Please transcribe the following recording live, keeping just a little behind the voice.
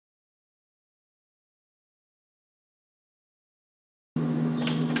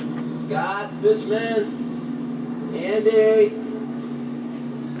Fishman, Andy,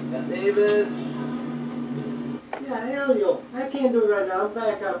 got Davis. Yeah, Elio, I can't do it right now. I'm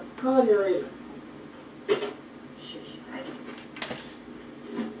back up. Call you later.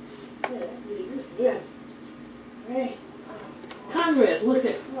 Yeah. Hey. Conrad, look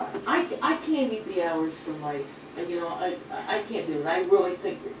at, I can't eat the hours for Mike. You know, I can't do it. I really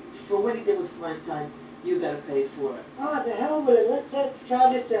think that for what he did with Slime Time, you gotta pay for it. Oh, the hell with it. Let's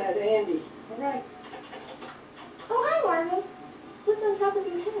charge it to Andy. All right. Oh, hi, Marvin. What's on top of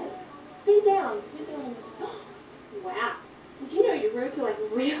your head? Bend down. Bend down. Wow. Did you know your roots are like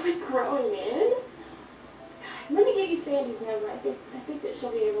really growing in? Let me give you Sandy's number. I think that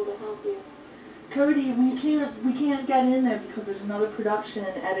she'll be able to help you. Cody, we can't get in there because there's another production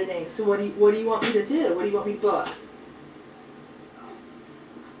and editing. So what do you want me to do? What do you want me to book?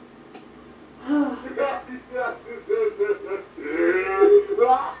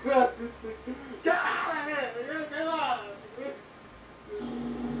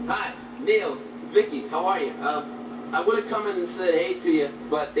 Hi, Niels, Vicki, how are you? I would have come in and said hey to you,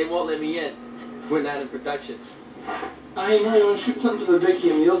 but they won't let me in. We're not in production. Hey, Mary, I want to shoot something for the Vicki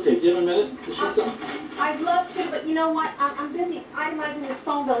and Niels tape. Do you have a minute to shoot something? I'd love to, but you know what? I'm busy itemizing this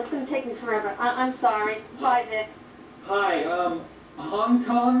phone bill. It's going to take me forever. I'm sorry. Bye, Vic. Hi, Hong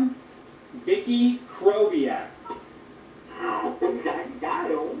Kong, Vicki Kroviak. No,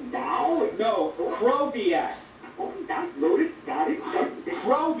 Kroviak.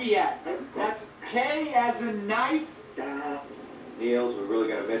 Kroviak. That's K as in knife. Niels, we're really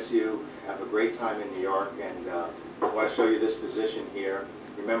going to miss you. Have a great time in New York, and I want to show you this position here.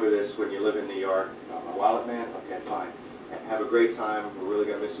 Remember this when you live in New York. My wallet, man? Okay, fine. Have a great time. We're really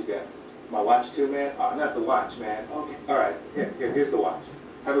going to miss you again. My watch too, man? Oh, not the watch, man. Okay. All right. Here's the watch.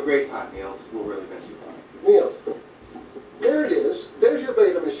 Have a great time, Niels. We'll really miss you. Niels, there it is. There's your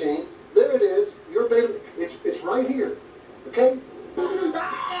beta machine. There it is. Your beta. It's right here. Okay?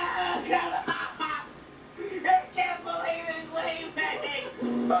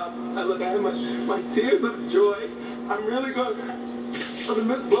 Look, I have my tears of joy. I'm really going to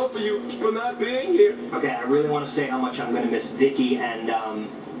miss both of you for not being here. Okay, I really want to say how much I'm going to miss Vicki and,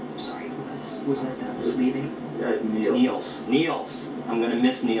 sorry, who was that was leaving? Niels. Niels. I'm going to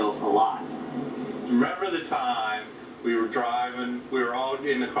miss Niels a lot. Remember the time we were driving, we were all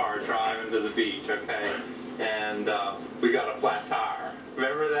in the car driving to the beach, okay? And we got a flat tire.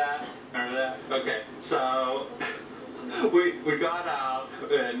 Remember that? Remember that? Okay, so we got out,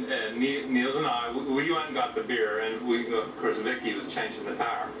 and Niels and I, we went and got the beer, and of course, Vicki was changing the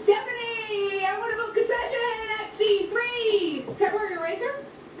tire. Deputy, I want to book concession at C3. Can I borrow your razor?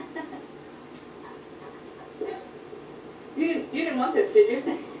 You didn't want this, did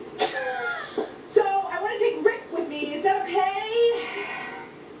you? So I want to take Rick with me. Is that okay?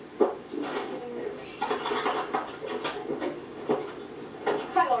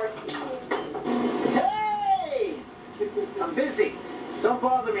 Hi, Lord. Hey! I'm busy. Don't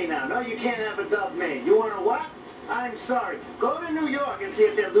bother me now. No, you can't have a dub made. You want a what? I'm sorry. Go to New York and see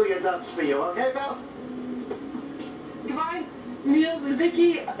if they'll do your dubs for you. Okay, pal? Goodbye, Niels and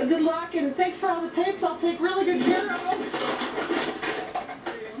Vicki. Good luck, and thanks for all the tapes. I'll take really good care of them.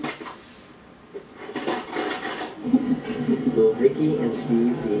 Will Vicki and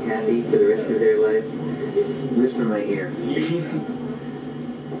Steve be happy for the rest of their lives? Whisper in my ear.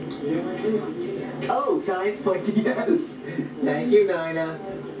 Oh, signs point to yes. Thank you, Nina.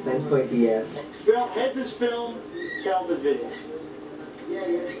 Signs point to yes. Film, heads is film, tails is video.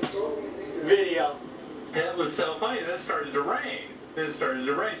 Video. It was so funny, then it started to rain.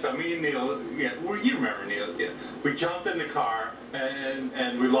 So me and Neil, you remember Neil, we jumped in the car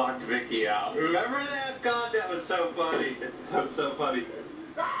and we locked Vicki out. Remember that? God, that was so funny. That was so funny.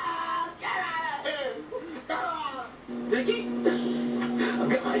 Ah, get out of here! Ah. Vicki, I've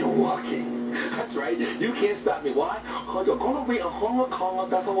got my own walking. That's right. You can't stop me. Why? You're gonna be a Hong Kong.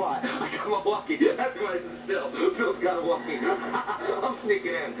 That's why. I got my walkie. Everybody Phil's got a walkie. I'm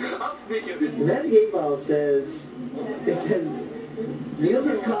sneaking in. The Magic 8 Ball says, it says, Niels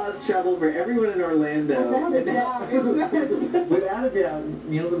has caused trouble for everyone in Orlando. Without a doubt,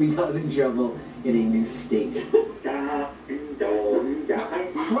 Niels will be causing trouble in a new state.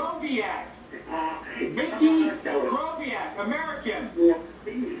 Kroviak. Vicki Kroviak, American.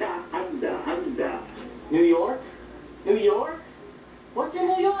 New York? New York? What's in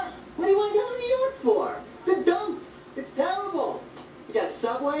New York? What do you want to go to New York for? It's a dump. It's terrible. You got a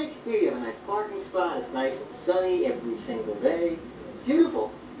subway? Here you have a nice parking spot. It's nice and sunny every single day. It's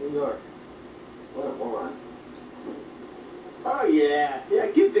beautiful. New York. What a moron. Oh, yeah. Yeah,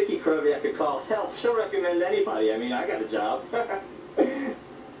 give Vicki Kroviak a call. Hell, she'll recommend anybody. I mean, I got a job.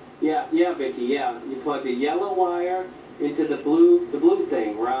 Yeah, Vicki, yeah. You plug the yellow wire into the blue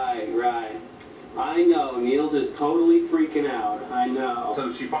thing. Right. I know, Niels is totally freaking out. I know.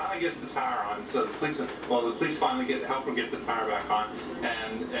 So she finally gets the tire on. So the police finally help her get the tire back on,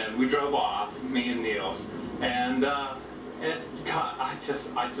 and we drove off, me and Niels, and God, I just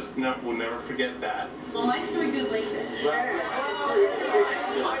will never forget that. Well, my story goes like this.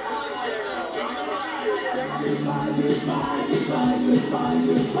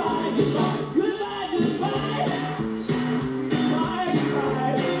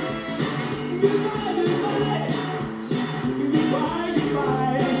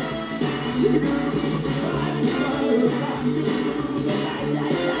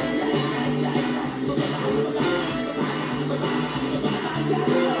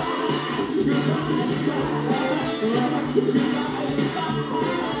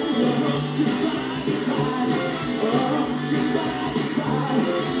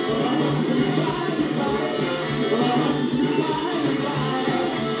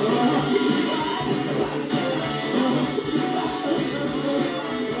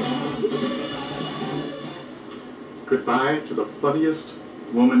 Goodbye to the funniest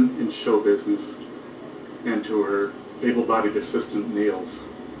woman in show business and to her able-bodied assistant, Niels.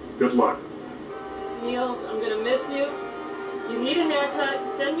 Good luck. Niels, I'm going to miss you. You need a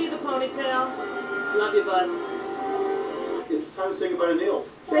haircut, send me the ponytail. Love you, bud. It's time to say goodbye to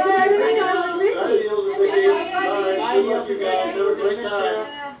Niels. Say goodbye to Niels. Bye, Niels and Vicki. Bye, Niels, you guys. Have a great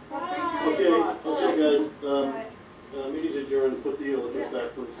time. Okay, guys. Meeting's adjourned. Put the electric back,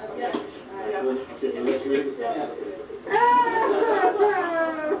 please. Okay, for the next meeting.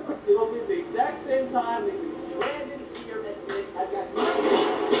 It'll be the exact same time that we stranded here at Nick. I've got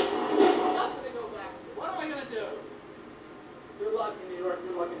nothing to go back. What am I going to do? Good luck in New York.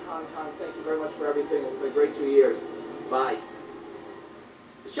 Good luck in Hong Kong. Thank you very much for everything. It's been a great 2 years. Bye.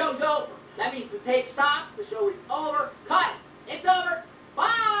 The show's over. That means the tape stopped. The show is over. Cut. It's over.